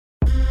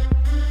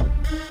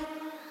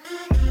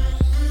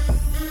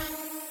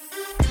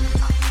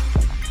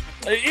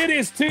It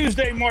is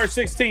Tuesday, March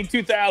 16,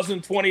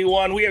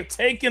 2021. We have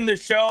taken the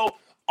show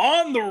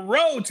on the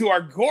road to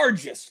our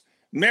gorgeous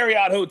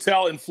Marriott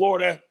Hotel in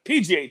Florida.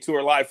 PGA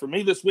Tour live for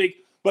me this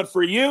week. But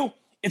for you,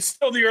 it's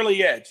still the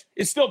early edge.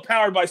 It's still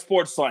powered by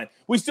Sportsline.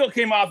 We still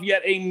came off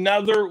yet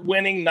another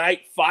winning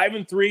night,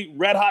 5-3,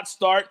 red hot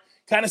start,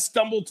 kind of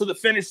stumbled to the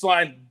finish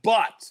line,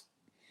 but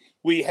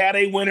we had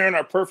a winner in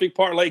our perfect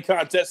parlay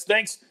contest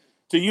thanks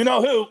to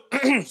you-know-who,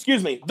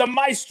 excuse me, the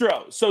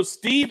Maestro. So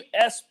Steve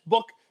S.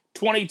 Book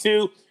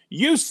 22,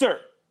 you,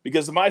 sir,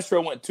 because the Maestro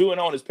went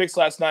 2-0 in his picks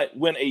last night,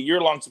 win a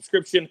year-long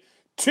subscription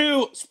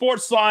to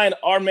Sportsline.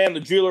 Our man, the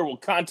jeweler, will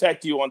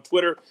contact you on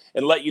Twitter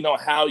and let you know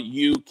how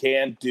you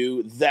can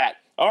do that.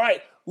 All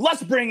right,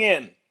 let's bring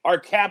in our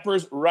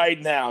cappers right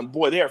now. And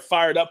boy, they are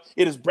fired up.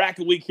 It is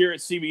bracket week here at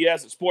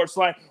CBS at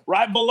Sportsline.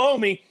 Right below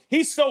me,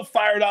 he's so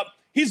fired up,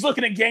 he's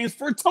looking at games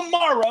for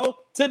tomorrow,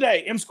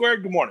 today. M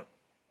Squared, good morning.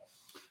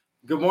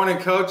 Good morning,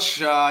 Coach.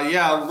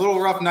 A little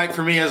rough night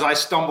for me as I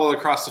stumbled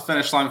across the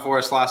finish line for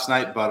us last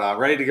night, but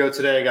ready to go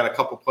today. I got a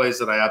couple plays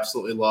that I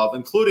absolutely love,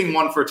 including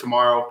one for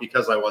tomorrow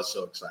because I was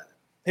so excited.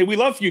 Hey, we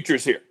love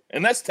futures here,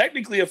 and that's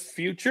technically a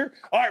future.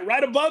 All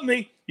right above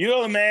me, you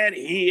know the man.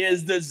 He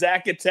is the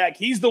Zach Attack.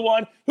 He's the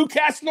one who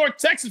cast North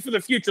Texas for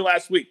the future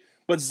last week.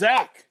 But,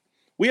 Zach,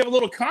 we have a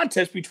little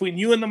contest between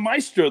you and the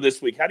Maestro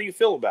this week. How do you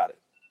feel about it?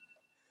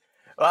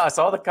 Well, I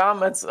saw the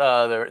comments.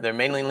 They're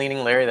mainly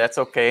leaning Larry. That's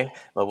okay,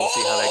 but we'll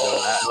see how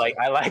that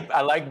goes.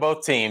 I like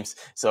both teams,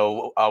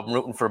 so I'm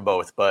rooting for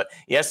both. But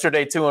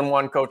yesterday,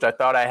 2-1, Coach. I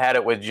thought I had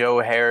it with Joe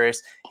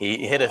Harris.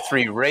 He hit a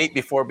 3 right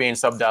before being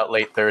subbed out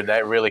late third.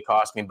 That really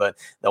cost me. But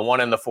the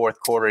one in the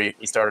fourth quarter,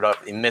 he started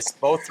off. He missed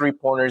both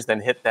 3-pointers,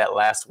 then hit that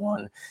last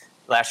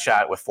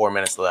shot with 4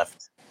 minutes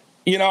left.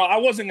 You know, I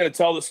wasn't going to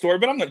tell the story,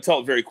 but I'm going to tell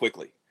it very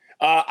quickly.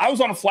 I was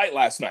on a flight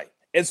last night,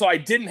 and so I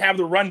didn't have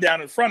the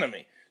rundown in front of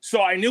me. So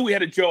I knew we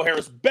had a Joe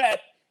Harris bet,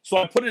 so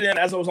I put it in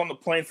as I was on the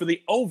plane for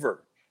the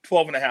over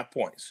 12.5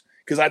 points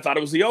because I thought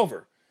it was the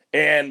over,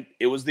 and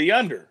it was the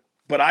under.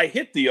 But I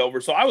hit the over,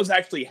 so I was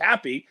actually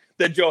happy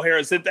that Joe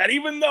Harris hit that,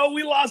 even though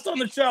we lost on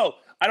the show.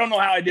 I don't know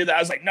how I did that. I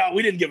was like, no,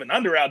 we didn't give an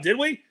under out, did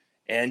we?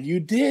 And you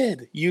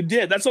did. You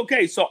did. That's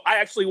okay. So I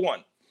actually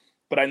won,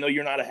 but I know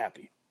you're not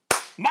happy.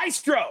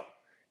 Maestro,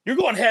 you're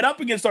going head up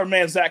against our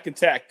man Zach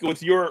Attack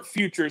with your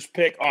futures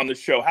pick on the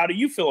show. How do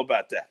you feel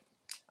about that?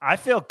 I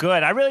feel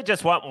good. I really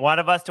just want one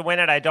of us to win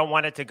it. I don't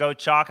want it to go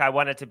chalk. I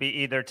want it to be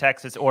either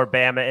Texas or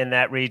Bama in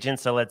that region,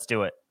 so let's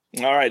do it.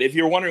 All right. If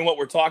you're wondering what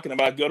we're talking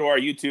about, go to our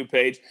YouTube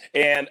page.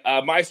 And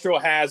Maestro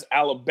has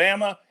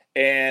Alabama,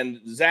 and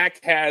Zach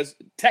has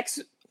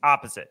Texas.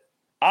 Opposite.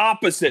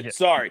 Yeah.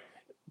 Sorry.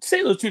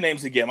 Say those two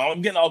names again.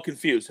 I'm getting all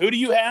confused. Who do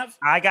you have?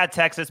 I got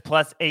Texas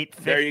plus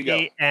 850. There you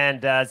go.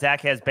 And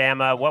Zach has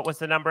Bama. What was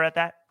the number at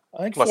that?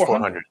 I think plus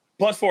 400.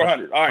 Plus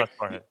 400. All right. Plus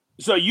 400.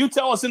 So you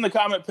tell us in the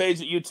comment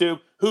page at YouTube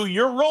who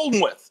you're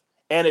rolling with.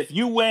 And if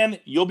you win,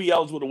 you'll be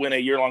eligible to win a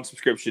year-long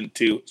subscription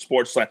to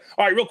Sportsline.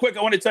 All right, real quick,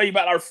 I want to tell you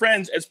about our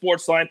friends at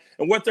Sportsline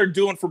and what they're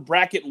doing for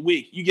Bracket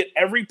Week. You get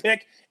every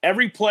pick,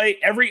 every play,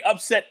 every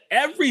upset,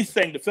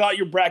 everything to fill out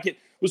your bracket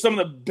with some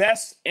of the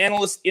best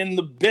analysts in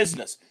the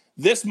business.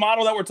 This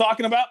model that we're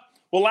talking about,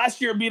 well,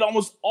 last year it beat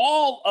almost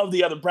all of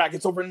the other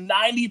brackets, over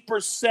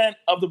 90%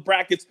 of the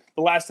brackets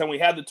the last time we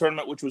had the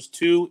tournament, which was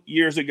 2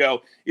 years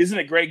ago. Isn't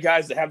it great,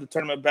 guys, to have the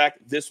tournament back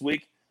this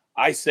week?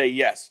 I say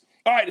yes.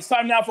 All right, it's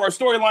time now for our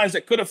storylines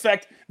that could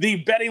affect the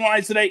betting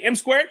lines today. M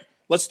Squared,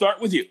 let's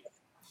start with you.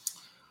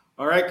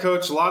 All right,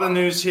 Coach, a lot of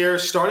news here.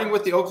 Starting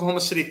with the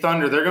Oklahoma City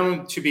Thunder, they're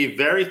going to be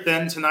very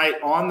thin tonight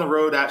on the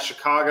road at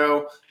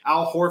Chicago.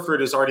 Al Horford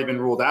has already been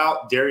ruled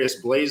out.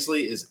 Darius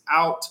Blazley is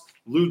out.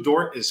 Lou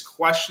Dort is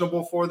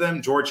questionable for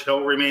them. George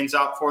Hill remains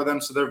out for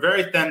them. So they're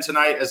very thin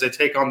tonight as they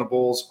take on the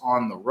Bulls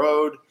on the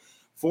road.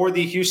 For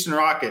the Houston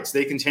Rockets,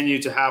 they continue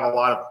to have a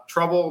lot of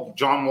trouble.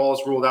 John Wall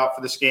is ruled out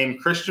for this game.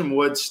 Christian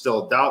Wood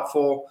still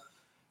doubtful.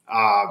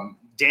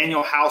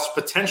 Daniel House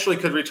potentially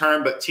could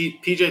return, but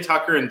PJ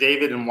Tucker and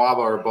David Nwaba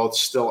are both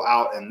still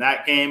out in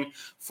that game.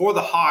 For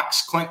the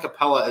Hawks, Clint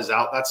Capella is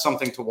out. That's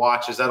something to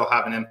watch as that'll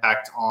have an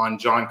impact on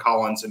John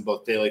Collins in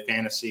both daily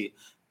fantasy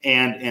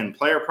and in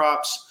player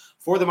props.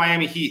 For the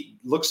Miami Heat,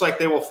 looks like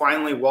they will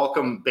finally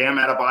welcome Bam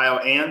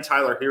Adebayo and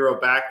Tyler Hero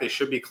back. They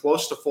should be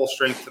close to full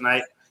strength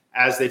tonight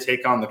as they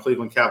take on the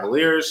Cleveland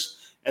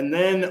Cavaliers. And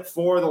then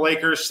for the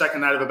Lakers,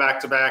 second night of a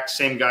back-to-back,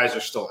 same guys are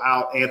still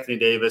out. Anthony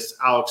Davis,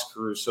 Alex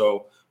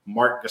Caruso,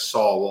 Marc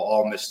Gasol will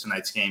all miss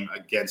tonight's game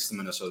against the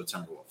Minnesota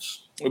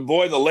Timberwolves.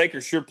 Boy, the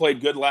Lakers sure played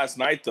good last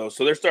night, though,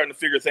 so they're starting to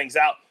figure things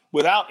out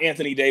without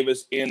Anthony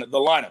Davis in the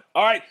lineup.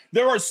 All right,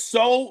 there are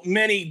so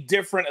many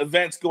different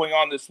events going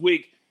on this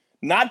week.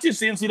 Not just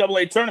the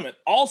NCAA tournament,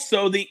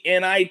 also the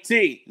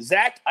NIT.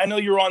 Zach, I know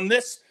you're on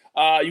this.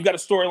 You've got a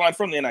storyline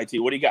from the NIT.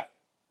 What do you got?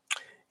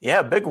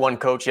 Yeah, big one,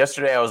 Coach.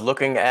 Yesterday, I was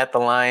looking at the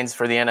lines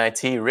for the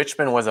NIT.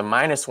 Richmond was a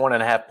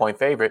 -1.5 point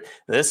favorite.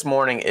 This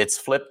morning, it's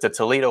flipped to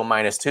Toledo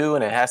 -2,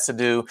 and it has to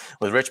do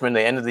with Richmond.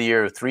 They ended the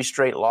year with 3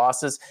 straight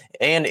losses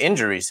and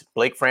injuries.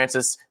 Blake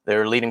Francis,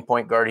 their leading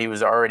point guard, he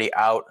was already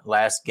out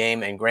last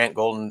game, and Grant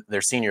Golden,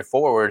 their senior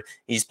forward,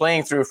 he's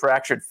playing through a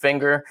fractured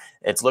finger.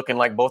 It's looking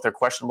like both are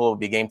questionable. It will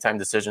be game time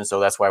decisions,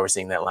 so that's why we're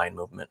seeing that line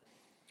movement.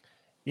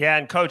 Yeah,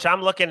 and Coach,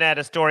 I'm looking at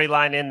a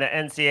storyline in the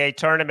NCAA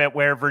tournament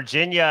where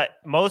Virginia,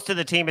 most of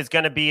the team is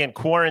going to be in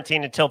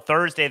quarantine until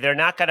Thursday. They're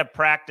not going to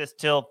practice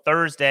till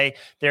Thursday.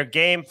 Their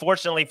game,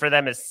 fortunately for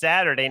them, is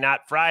Saturday,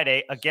 not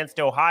Friday, against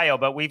Ohio.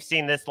 But we've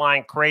seen this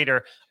line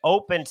crater.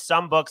 Opened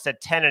some books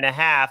at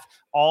 10.5,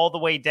 all the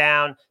way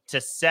down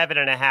to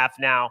 7.5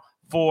 now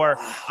for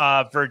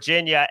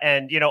Virginia.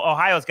 And,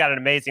 Ohio's got an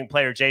amazing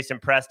player, Jason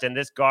Preston.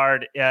 This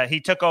guard, he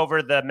took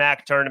over the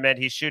MAC tournament.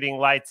 He's shooting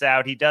lights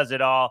out. He does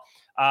it all.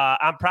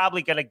 I'm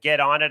probably going to get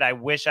on it. I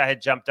wish I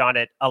had jumped on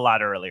it a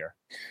lot earlier.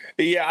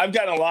 Yeah, I've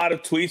gotten a lot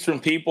of tweets from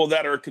people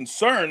that are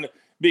concerned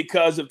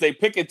because if they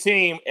pick a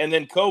team and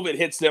then COVID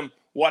hits them,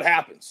 what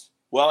happens?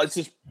 Well, it's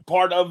just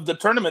part of the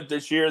tournament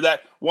this year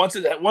that once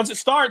it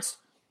starts,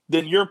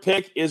 then your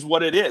pick is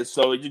what it is.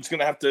 So you're just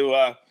going to have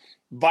to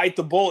bite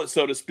the bullet,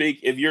 so to speak,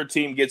 if your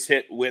team gets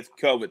hit with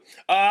COVID.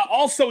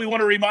 Also, we want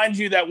to remind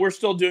you that we're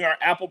still doing our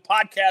Apple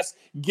Podcast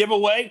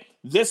giveaway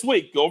this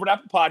week. Go over to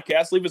Apple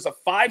Podcasts, leave us a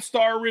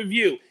 5-star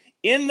review.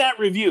 In that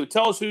review,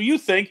 tell us who you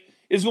think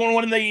is going to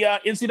win the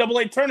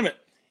NCAA tournament.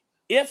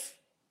 If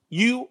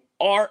you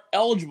are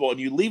eligible and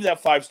you leave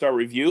that 5-star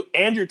review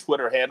and your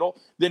Twitter handle,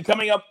 then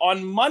coming up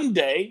on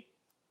Monday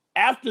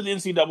after the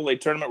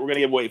NCAA tournament, we're going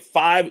to give away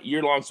 5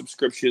 year-long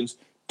subscriptions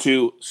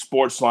to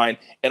Sportsline.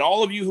 And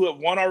all of you who have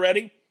won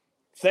already,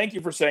 thank you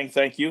for saying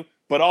thank you.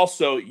 But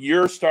also,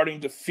 you're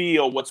starting to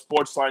feel what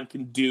Sportsline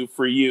can do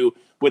for you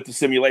with the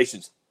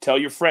simulations. Tell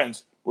your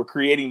friends. We're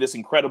creating this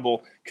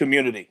incredible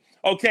community.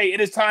 Okay, it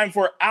is time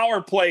for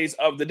our plays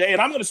of the day.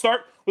 And I'm going to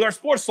start with our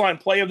Sportsline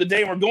play of the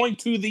day. And we're going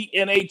to the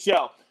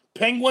NHL.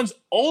 Penguins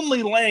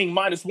only laying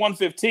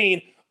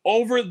 -115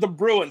 over the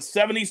Bruins.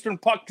 7 Eastern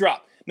puck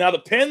drop. Now, the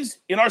Pens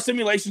in our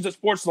simulations at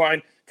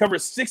Sportsline cover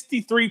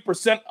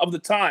 63% of the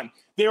time.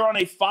 They're on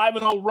a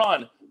 5-0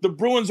 run. The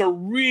Bruins are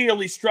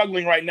really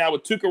struggling right now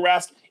with Tuukka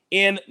Rask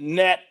in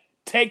net.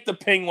 Take the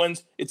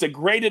Penguins. It's a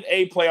graded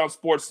A play on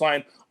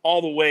Sportsline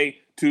all the way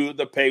to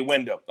the pay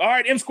window. All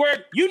right,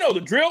 M-Squared, you know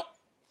the drill.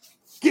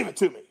 Give it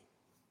to me.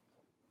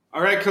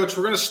 All right, Coach,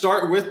 we're going to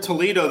start with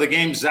Toledo, the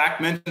game Zach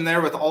mentioned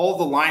there with all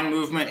the line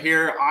movement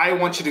here. I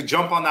want you to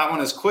jump on that one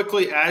as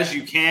quickly as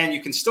you can.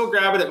 You can still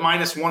grab it at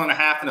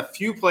 -1.5 in a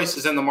few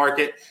places in the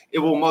market. It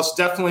will most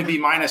definitely be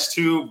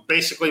 -2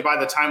 basically by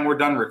the time we're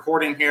done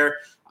recording here.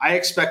 I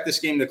expect this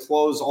game to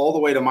close all the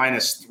way to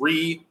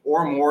 -3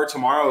 or more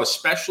tomorrow,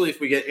 especially if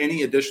we get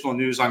any additional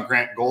news on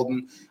Grant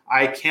Golden.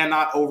 I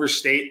cannot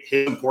overstate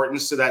his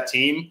importance to that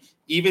team.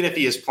 Even if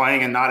he is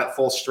playing and not at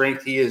full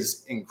strength, he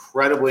is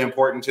incredibly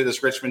important to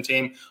this Richmond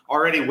team.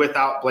 Already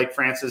without Blake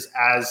Francis,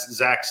 as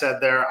Zach said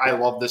there, I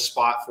love this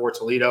spot for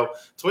Toledo.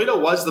 Toledo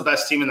was the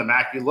best team in the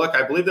MAC. You look,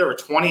 I believe they were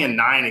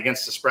 20-9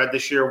 against the spread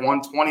this year,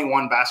 won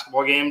 21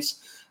 basketball games.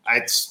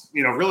 It's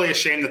really a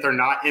shame that they're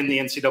not in the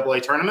NCAA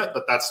tournament,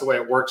 but that's the way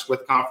it works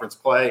with conference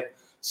play.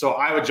 So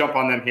I would jump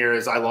on them here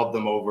as I love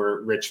them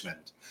over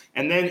Richmond.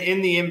 And then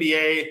in the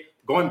NBA,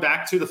 going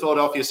back to the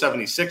Philadelphia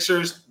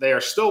 76ers, they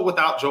are still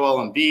without Joel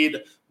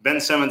Embiid. Ben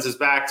Simmons is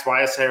back.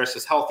 Tobias Harris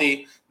is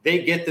healthy.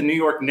 They get the New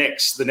York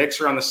Knicks. The Knicks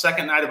are on the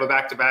second night of a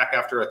back-to-back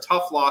after a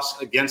tough loss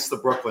against the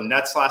Brooklyn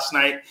Nets last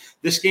night.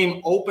 This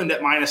game opened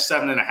at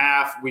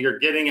 -7.5. We are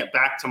getting it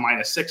back to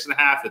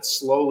 -6.5. It's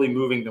slowly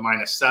moving to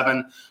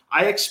 -7.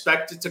 I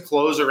expect it to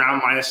close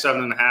around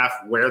 -7.5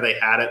 where they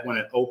had it when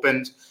it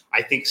opened.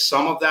 I think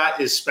some of that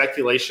is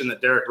speculation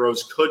that Derrick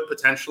Rose could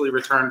potentially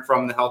return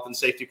from the health and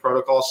safety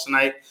protocols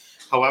tonight.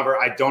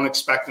 However, I don't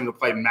expect him to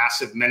play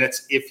massive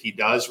minutes if he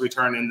does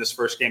return in this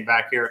first game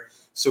back here.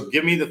 So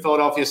give me the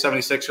Philadelphia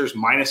 76ers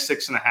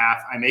 -6.5.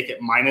 I make it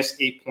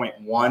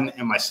 -8.1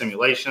 in my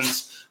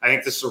simulations. I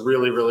think this is a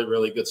really, really,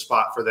 really good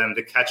spot for them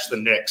to catch the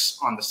Knicks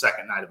on the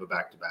second night of a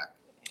back-to-back.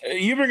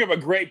 You bring up a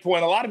great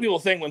point. A lot of people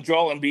think when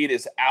Joel Embiid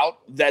is out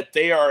that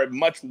they are a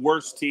much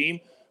worse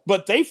team,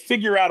 but they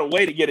figure out a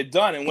way to get it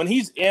done. And when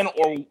he's in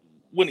or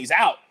when he's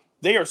out,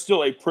 they are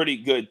still a pretty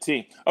good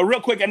team. Real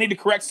quick, I need to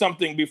correct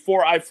something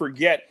before I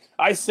forget.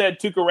 I said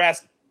Tuukka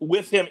Rask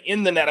with him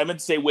in the net. I meant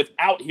to say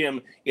without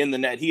him in the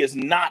net. He is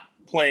not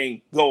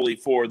playing goalie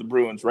for the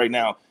Bruins right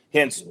now,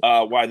 hence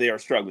why they are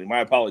struggling. My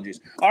apologies.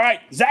 All right,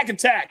 Zach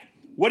Attack,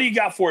 what do you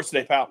got for us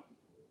today, pal?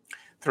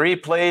 3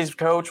 plays,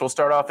 Coach. We'll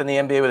start off in the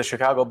NBA with the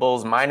Chicago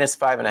Bulls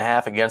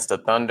 -5.5 against the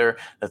Thunder.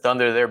 The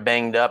Thunder, they're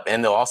banged up,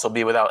 and they'll also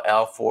be without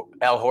Al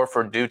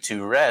Horford due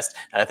to rest.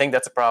 And I think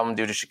that's a problem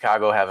due to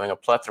Chicago having a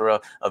plethora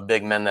of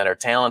big men that are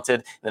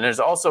talented. And there's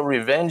also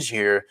revenge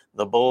here.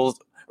 The Bulls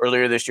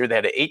earlier this year. They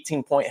had an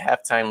 18-point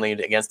halftime lead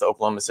against the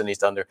Oklahoma City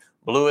Thunder,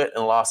 blew it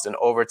and lost in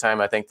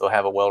overtime. I think they'll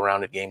have a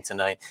well-rounded game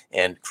tonight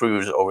and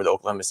cruise over the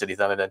Oklahoma City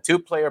Thunder. Then 2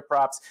 player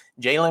props,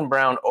 Jaylen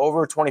Brown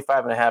over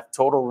 25.5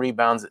 total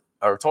rebounds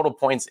or total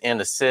points and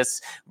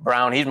assists.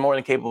 Brown, he's more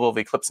than capable of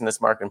eclipsing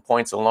this mark in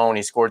points alone.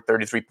 He scored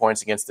 33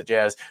 points against the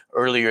Jazz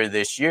earlier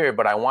this year,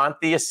 but I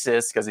want the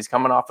assists because he's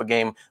coming off a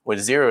game with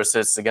 0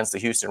 assists against the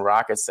Houston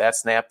Rockets. That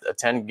snapped a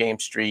 10-game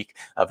streak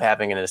of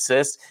having an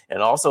assist.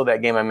 And also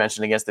that game I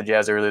mentioned against the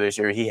Jazz earlier this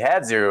year, he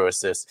had 0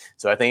 assists.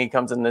 So I think he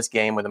comes in this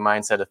game with a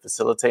mindset of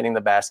facilitating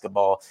the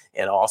basketball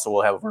and also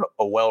will have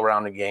a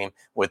well-rounded game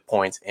with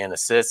points and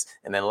assists.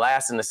 And then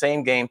last in the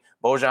same game,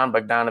 Bojan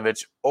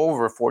Bogdanovic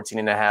over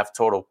 14.5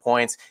 total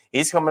points.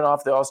 He's coming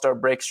off the All-Star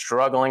break,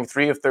 struggling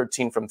 3 of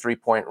 13 from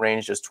three-point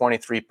range, just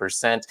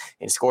 23%.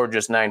 He scored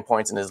just 9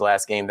 points in his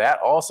last game. That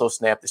also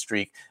snapped the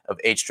streak of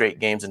 8 straight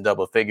games in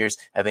double figures.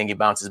 I think he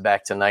bounces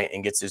back tonight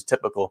and gets his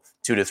typical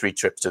 2 to 3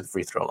 trips to the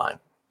free throw line.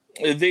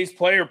 These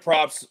player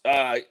props,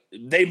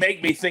 they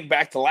make me think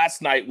back to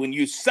last night when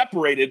you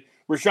separated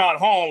Richaun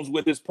Holmes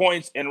with his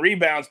points and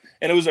rebounds,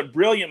 and it was a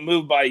brilliant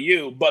move by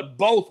you, but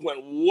both went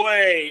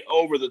way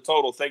over the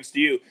total thanks to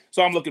you.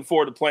 So I'm looking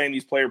forward to playing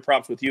these player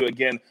props with you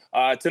again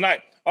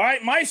tonight. All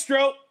right,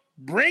 Maestro,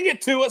 bring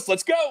it to us.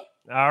 Let's go.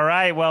 All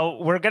right.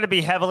 Well, we're going to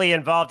be heavily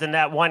involved in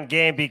that one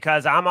game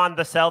because I'm on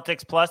the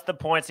Celtics plus the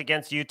points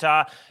against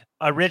Utah.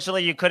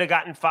 Originally, you could have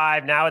gotten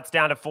 5. Now it's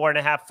down to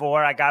 4.5,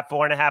 4. I got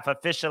 4.5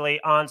 officially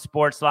on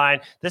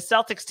Sportsline. The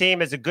Celtics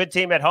team is a good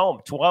team at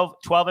home,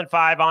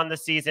 12-5 on the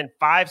season,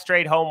 5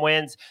 straight home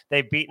wins.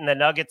 They've beaten the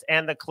Nuggets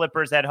and the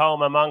Clippers at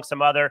home, among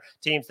some other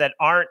teams that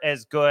aren't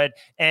as good.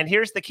 And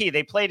here's the key.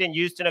 They played in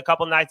Houston a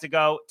couple nights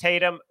ago.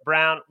 Tatum,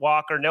 Brown,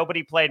 Walker,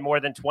 nobody played more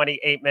than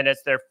 28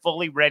 minutes. They're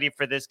fully ready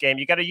for this game.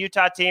 You got a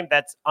Utah team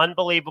that's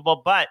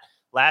unbelievable, but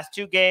last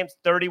 2 games,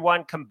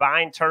 31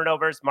 combined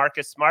turnovers.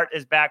 Marcus Smart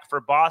is back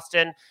for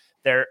Boston.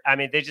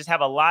 They just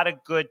have a lot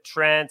of good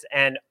trends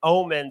and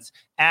omens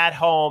at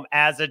home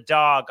as a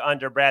dog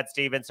under Brad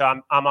Stevens. So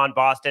I'm on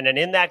Boston. And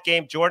in that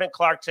game, Jordan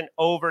Clarkson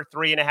over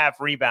 3.5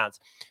 rebounds.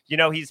 You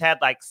know, he's had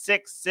like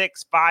 6,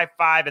 6, 5,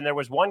 5. And there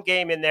was one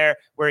game in there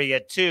where he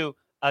had 2.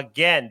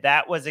 Again,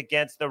 that was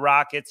against the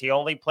Rockets. He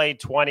only played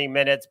 20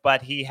 minutes,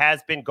 but he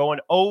has been going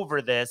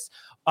over this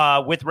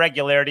with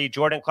regularity.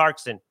 Jordan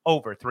Clarkson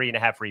over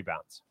 3.5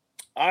 rebounds.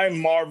 I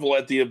marvel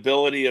at the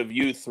ability of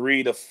you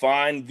 3 to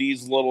find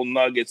these little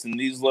nuggets and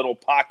these little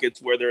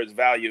pockets where there is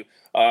value.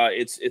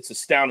 It's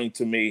astounding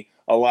to me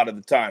a lot of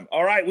the time.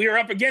 All right, we are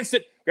up against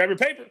it. Grab your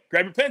paper,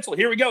 grab your pencil.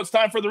 Here we go. It's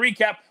time for the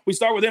recap. We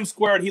start with M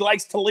squared. He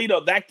likes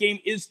Toledo. That game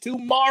is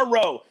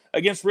tomorrow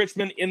against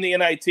Richmond in the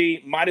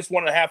NIT,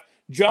 -1.5.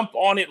 Jump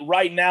on it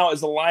right now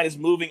as the line is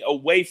moving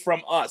away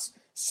from us.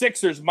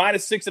 Sixers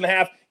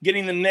 -6.5,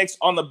 getting the Knicks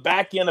on the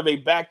back end of a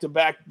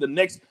back-to-back. The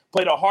Knicks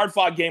played a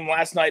hard-fought game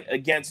last night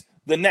against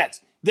the Nets.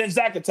 Then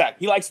Zach Attack.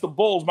 He likes the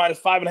Bulls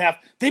 -5.5.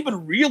 They've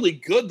been really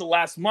good the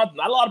last month.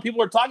 Not a lot of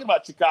people are talking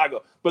about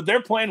Chicago, but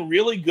they're playing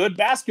really good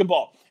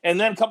basketball. And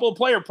then a couple of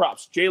player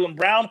props. Jaylen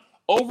Brown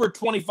over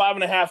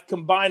 25.5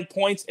 combined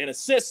points and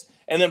assists.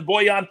 And then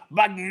Bojan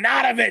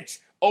Bogdanovic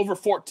over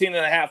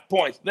 14.5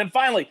 points. Then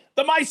finally,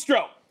 the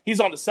Maestro. He's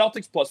on the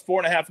Celtics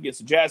 +4.5 against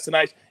the Jazz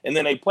tonight. And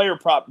then a player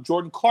prop,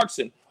 Jordan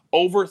Clarkson,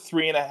 over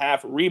 3.5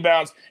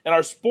 rebounds. And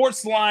our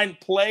sports line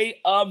play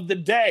of the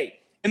day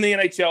in the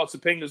NHL, it's the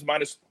Penguins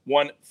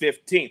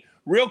 -115.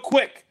 Real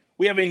quick,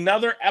 we have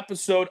another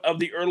episode of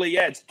the Early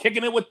Edge,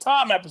 Kicking It with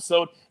Tom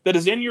episode that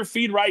is in your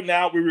feed right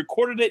now. We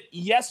recorded it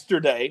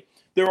yesterday.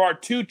 There are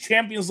 2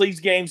 Champions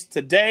League games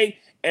today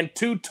and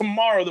 2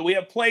 tomorrow that we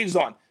have plays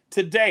on.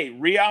 Today,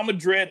 Real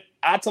Madrid,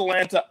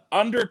 Atalanta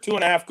under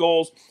 2.5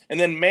 goals, and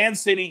then Man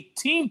City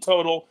team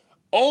total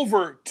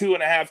over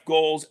 2.5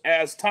 goals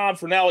as Tom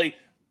Fernelli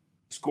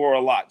score a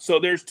lot. So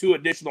there's 2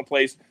 additional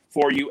plays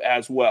for you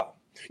as well.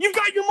 You've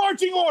got your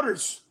marching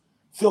orders.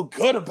 Feel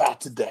good about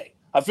today.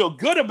 I feel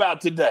good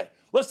about today.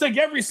 Let's take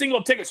every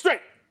single ticket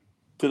straight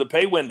to the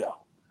pay window.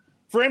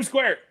 For M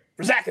Squared,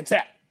 for Zach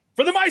Attack,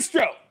 for the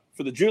Maestro,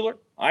 for the jeweler,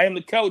 I am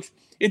the coach.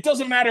 It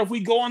doesn't matter if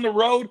we go on the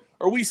road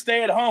or we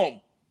stay at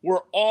home.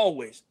 We're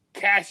always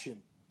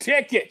cashing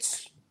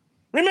tickets.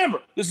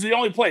 Remember, this is the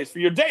only place for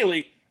your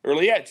daily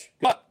Early Edge.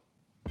 Good luck.